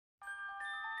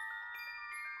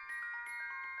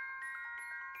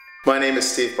My name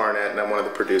is Steve Barnett, and I'm one of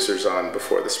the producers on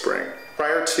Before the Spring.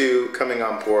 Prior to coming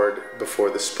on board Before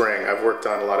the Spring, I've worked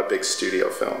on a lot of big studio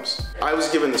films. I was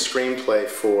given the screenplay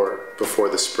for Before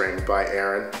the Spring by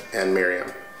Aaron and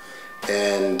Miriam,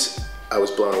 and I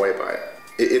was blown away by it.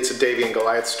 It's a Davy and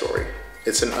Goliath story.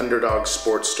 It's an underdog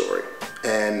sports story.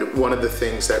 And one of the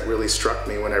things that really struck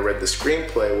me when I read the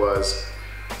screenplay was,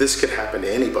 this could happen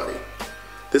to anybody.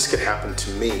 This could happen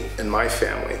to me and my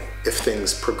family if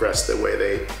things progressed the way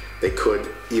they could,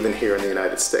 even here in the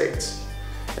United States.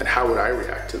 And how would I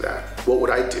react to that? What would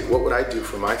I do? What would I do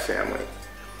for my family?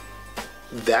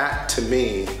 That, to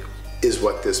me, is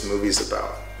what this movie's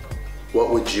about.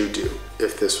 What would you do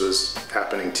if this was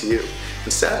happening to you?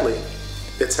 And sadly,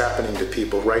 it's happening to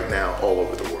people right now all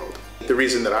over the world. The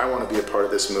reason that I want to be a part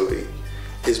of this movie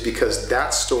is because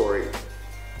that story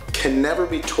can never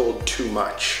be told too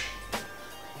much.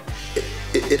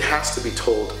 It has to be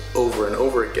told over and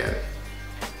over again.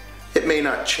 It may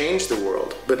not change the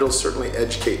world, but it'll certainly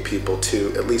educate people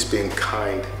to at least being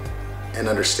kind and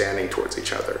understanding towards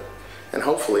each other. And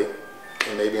hopefully,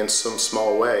 and maybe in some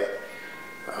small way,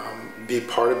 be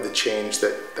part of the change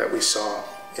that we saw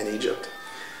in Egypt.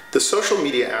 The social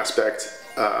media aspect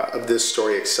of this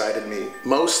story excited me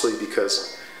mostly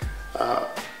because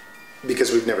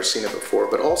we've never seen it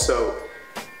before, but also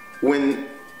when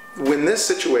this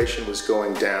situation was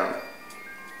going down,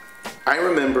 I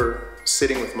remember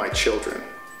sitting with my children.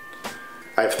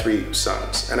 I have 3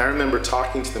 sons, and I remember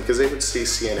talking to them because they would see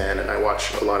CNN, and I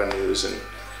watch a lot of news, and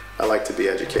I like to be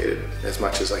educated as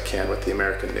much as I can with the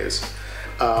American news.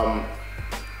 And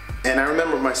I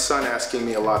remember my son asking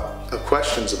me a lot of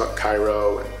questions about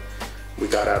Cairo, and we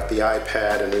got out the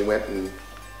iPad and we went and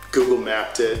Google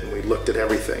mapped it and we looked at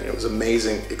everything. It was an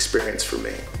amazing experience for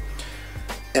me.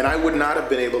 And I would not have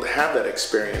been able to have that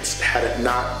experience had it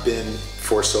not been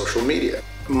for social media.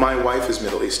 My wife is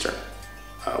Middle Eastern.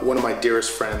 One of my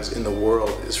dearest friends in the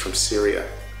world is from Syria.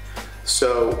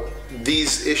 So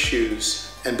these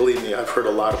issues, and believe me, I've heard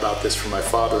a lot about this from my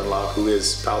father-in-law, who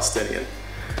is Palestinian.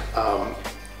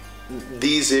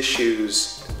 These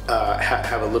issues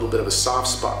have a little bit of a soft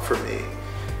spot for me,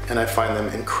 and I find them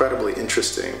incredibly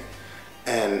interesting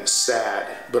and sad,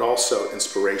 but also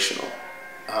inspirational.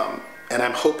 And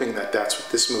I'm hoping that that's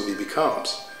what this movie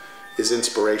becomes, is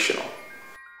inspirational.